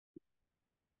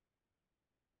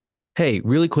Hey,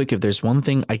 really quick, if there's one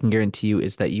thing I can guarantee you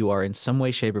is that you are in some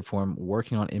way, shape, or form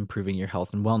working on improving your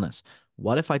health and wellness.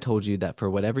 What if I told you that for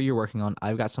whatever you're working on,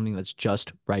 I've got something that's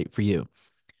just right for you?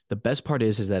 The best part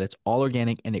is that it's all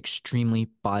organic and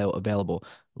extremely bioavailable.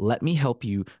 Let me help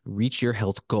you reach your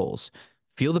health goals.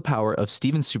 Feel the power of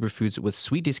Steven's Superfoods with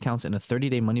sweet discounts and a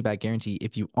 30-day money-back guarantee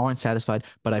if you aren't satisfied,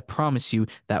 but I promise you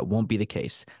that won't be the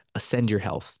case. Ascend your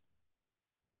health.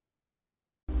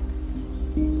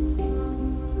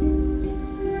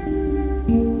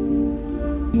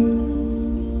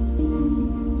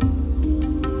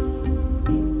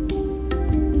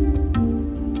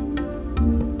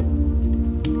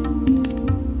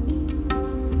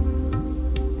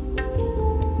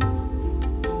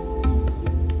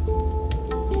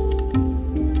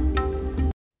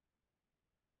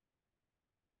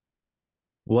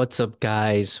 What's up,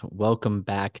 guys? Welcome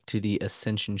back to the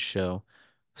Ascension Show.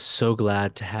 So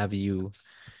glad to have you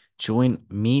join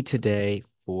me today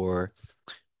for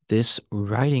this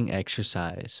writing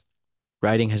exercise.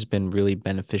 Writing has been really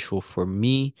beneficial for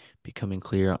me, becoming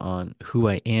clear on who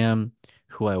I am,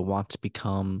 who I want to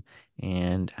become,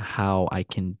 and how I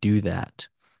can do that.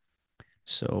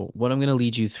 So, what I'm going to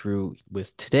lead you through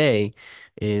with today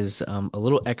is a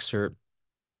little excerpt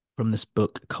from this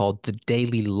book called The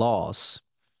Daily Laws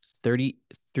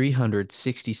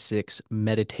 366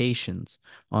 Meditations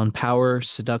on Power,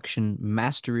 Seduction,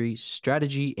 Mastery,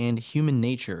 Strategy, and Human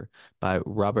Nature by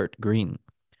Robert Greene.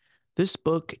 This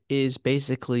book is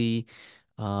basically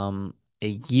a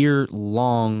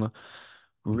year-long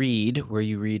read where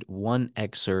you read one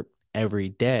excerpt every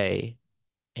day,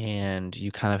 and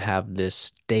you kind of have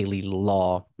this daily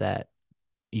law that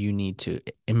you need to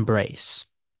embrace.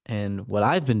 And what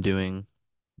I've been doing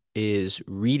is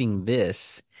reading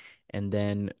this and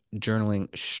then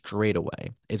journaling straight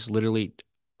away. It's literally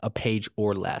a page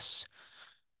or less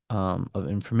of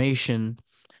information.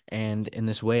 And in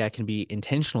this way, I can be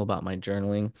intentional about my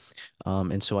journaling.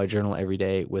 And so I journal every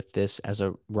day with this as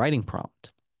a writing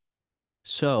prompt.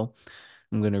 So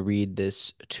I'm going to read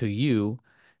this to you,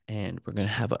 and we're going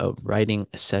to have a writing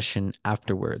session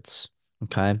afterwards.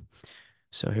 Okay.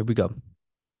 So here we go.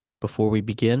 Before we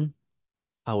begin,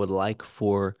 I would like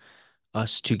for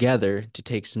us together to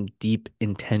take some deep,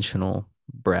 intentional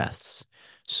breaths.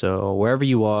 So, wherever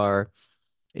you are,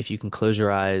 if you can close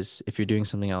your eyes, if you're doing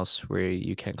something else where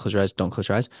you can't close your eyes, don't close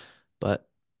your eyes. But,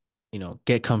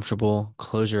 get comfortable,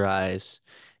 close your eyes,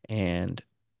 and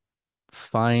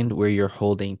find where you're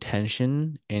holding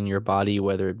tension in your body,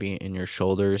 whether it be in your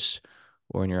shoulders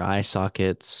or in your eye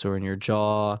sockets or in your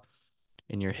jaw,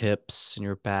 in your hips, in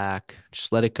your back.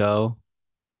 Just let it go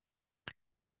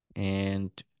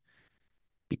and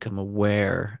become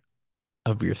aware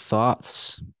of your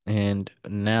thoughts. And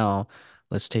now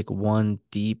let's take one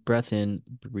deep breath in,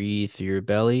 breathe through your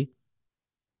belly,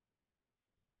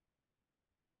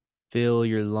 fill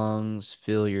your lungs,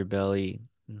 fill your belly,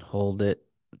 and hold it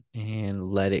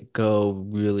and let it go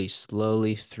really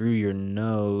slowly through your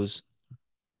nose,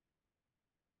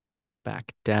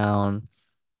 back down.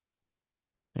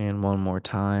 And one more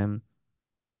time.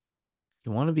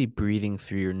 You want to be breathing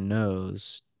through your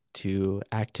nose to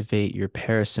activate your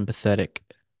parasympathetic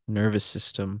nervous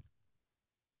system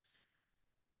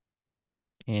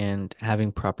and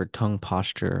having proper tongue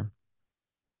posture,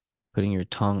 putting your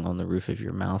tongue on the roof of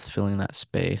your mouth, filling that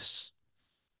space.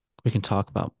 We can talk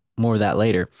about more of that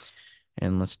later.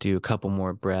 And let's do a couple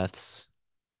more breaths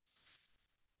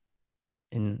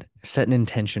and set an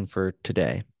intention for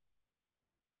today.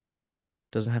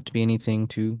 Doesn't have to be anything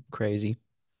too crazy.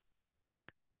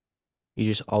 You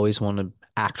just always want to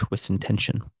act with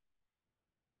intention.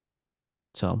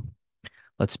 So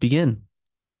let's begin.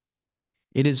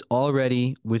 It is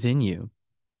already within you.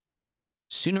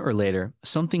 Sooner or later,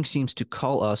 something seems to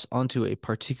call us onto a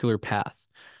particular path.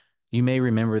 You may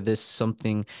remember this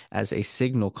something as a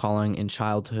signal calling in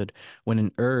childhood when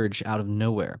an urge out of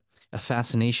nowhere, a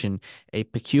fascination, a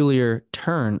peculiar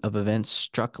turn of events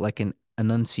struck like an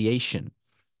annunciation.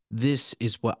 This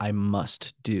is what I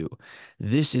must do.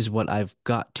 This is what I've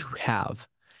got to have.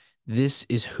 This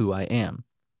is who I am.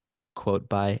 Quote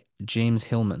by James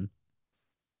Hillman.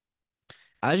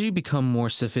 As you become more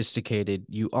sophisticated,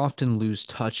 you often lose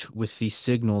touch with these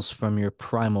signals from your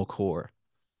primal core.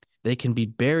 They can be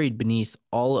buried beneath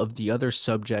all of the other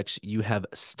subjects you have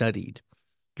studied.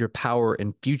 Your power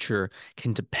and future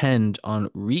can depend on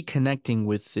reconnecting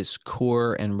with this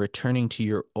core and returning to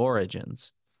your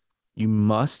origins. You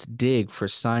must dig for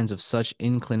signs of such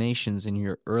inclinations in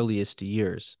your earliest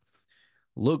years.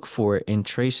 Look for it in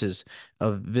traces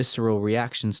of visceral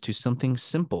reactions to something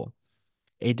simple,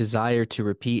 a desire to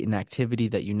repeat an activity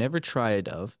that you never tried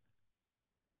of,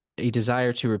 a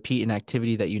desire to repeat an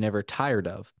activity that you never tired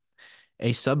of,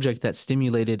 a subject that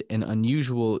stimulated an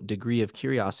unusual degree of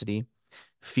curiosity,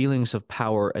 feelings of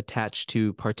power attached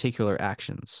to particular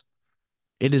actions.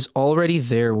 It is already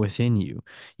there within you.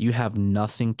 You have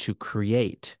nothing to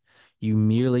create. You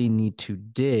merely need to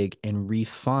dig and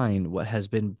refine what has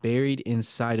been buried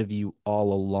inside of you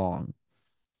all along.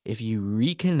 If you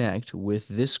reconnect with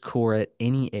this core at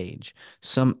any age,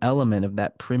 some element of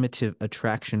that primitive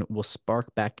attraction will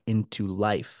spark back into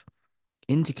life,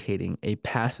 indicating a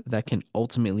path that can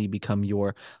ultimately become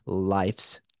your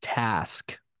life's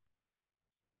task.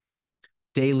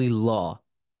 Daily law.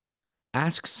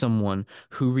 Ask someone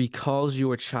who recalls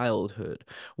your childhood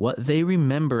what they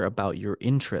remember about your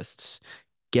interests.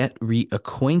 Get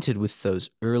reacquainted with those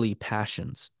early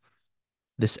passions.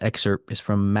 This excerpt is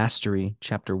from Mastery,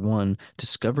 Chapter 1,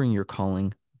 Discovering Your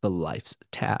Calling, the Life's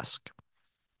Task.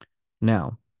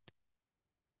 Now,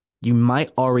 you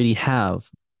might already have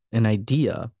an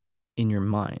idea in your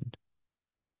mind,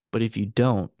 but if you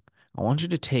don't, I want you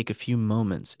to take a few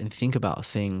moments and think about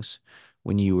things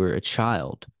when you were a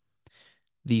child.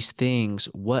 These things,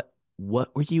 what were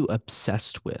you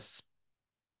obsessed with?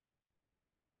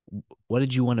 What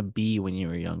did you want to be when you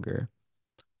were younger?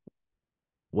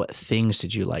 What things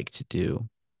did you like to do?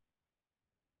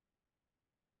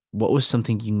 What was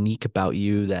something unique about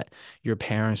you that your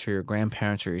parents or your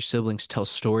grandparents or your siblings tell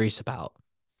stories about?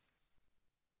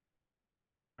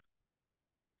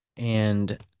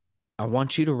 And I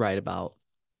want you to write about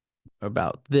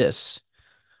this.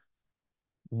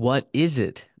 What is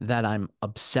it that I'm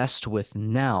obsessed with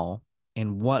now?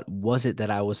 And what was it that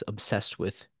I was obsessed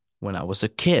with when I was a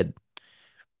kid?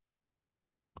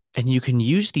 And you can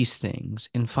use these things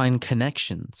and find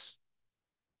connections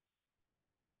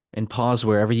and pause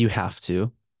wherever you have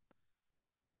to.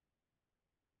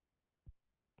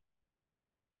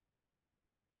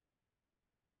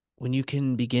 When you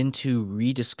can begin to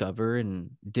rediscover and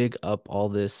dig up all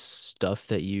this stuff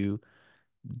that you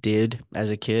did as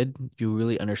a kid, you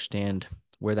really understand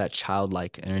where that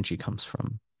childlike energy comes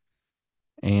from.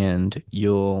 And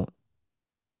you'll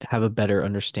have a better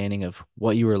understanding of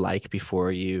what you were like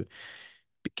before you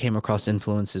came across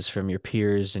influences from your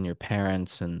peers and your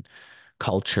parents and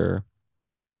culture.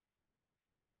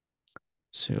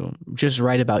 So just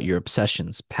write about your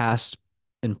obsessions, past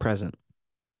and present.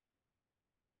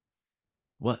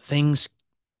 What things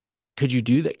could you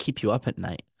do that keep you up at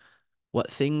night?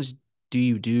 What things do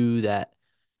you do that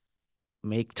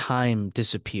make time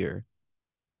disappear?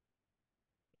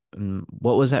 And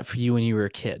what was that for you when you were a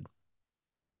kid?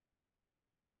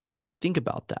 Think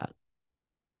about that.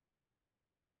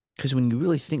 Because when you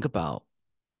really think about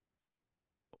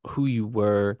who you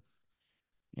were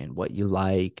and what you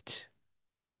liked,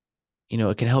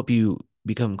 it can help you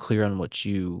become clear on what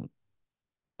you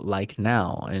like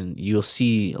now. And you'll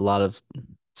see a lot of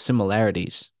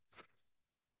similarities.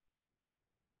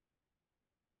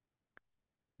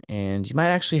 And you might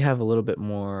actually have a little bit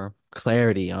more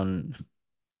clarity on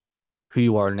who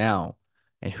you are now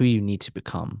and who you need to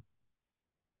become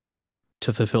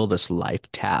to fulfill this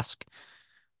life task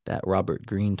that Robert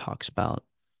Greene talks about,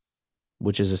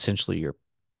 which is essentially your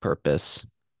purpose.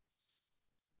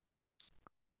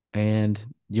 And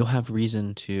you'll have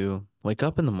reason to wake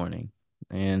up in the morning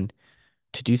and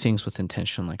to do things with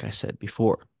intention, like I said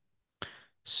before.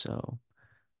 So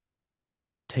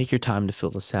take your time to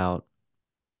fill this out.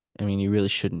 I mean, you really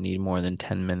shouldn't need more than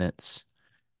 10 minutes.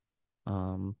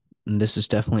 And this is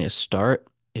definitely a start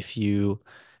if you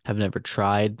have never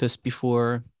tried this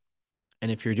before.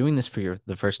 And if you're doing this for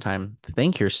the first time,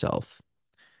 thank yourself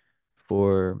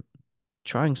for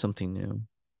trying something new.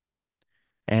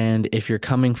 And if you're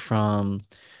coming from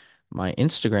my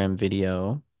Instagram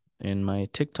video and my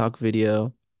TikTok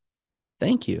video,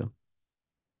 thank you.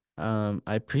 I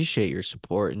appreciate your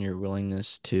support and your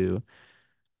willingness to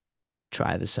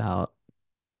try this out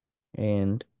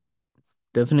and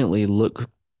definitely look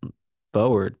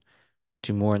forward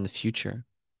to more in the future.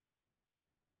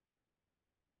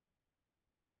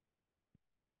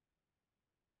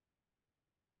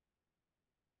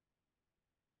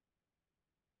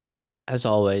 As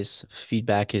always,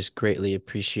 feedback is greatly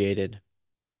appreciated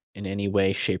in any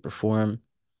way, shape, or form.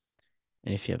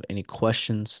 And if you have any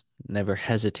questions, never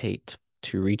hesitate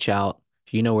to reach out.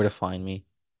 You know where to find me.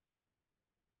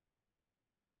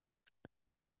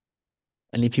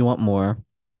 And if you want more,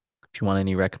 if you want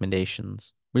any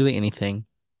recommendations, really anything,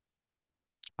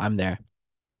 I'm there.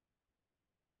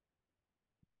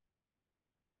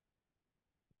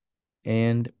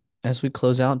 And as we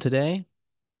close out today,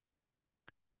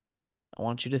 I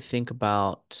want you to think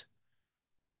about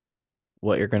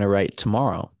what you're going to write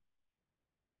tomorrow.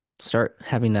 Start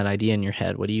having that idea in your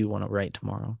head. What do you want to write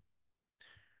tomorrow?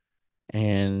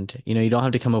 And you don't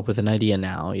have to come up with an idea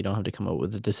now. You don't have to come up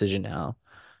with a decision now.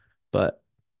 But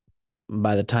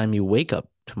by the time you wake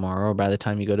up tomorrow, or by the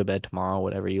time you go to bed tomorrow,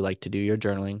 whatever you like to do, your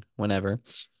journaling, whenever,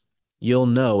 you'll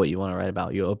know what you want to write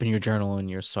about. You'll open your journal and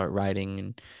you'll start writing,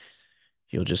 and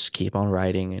you'll just keep on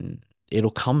writing, and it'll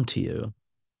come to you.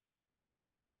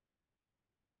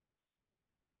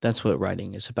 That's what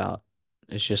writing is about.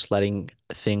 It's just letting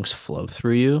things flow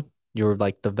through you. You're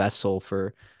like the vessel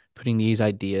for putting these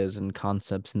ideas and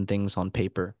concepts and things on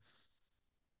paper.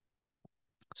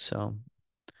 So,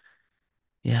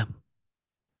 yeah,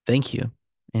 thank you.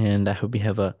 And I hope you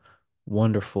have a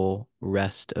wonderful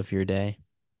rest of your day.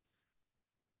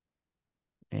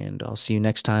 And I'll see you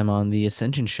next time on the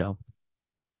Ascension Show.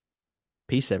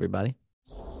 Peace, everybody.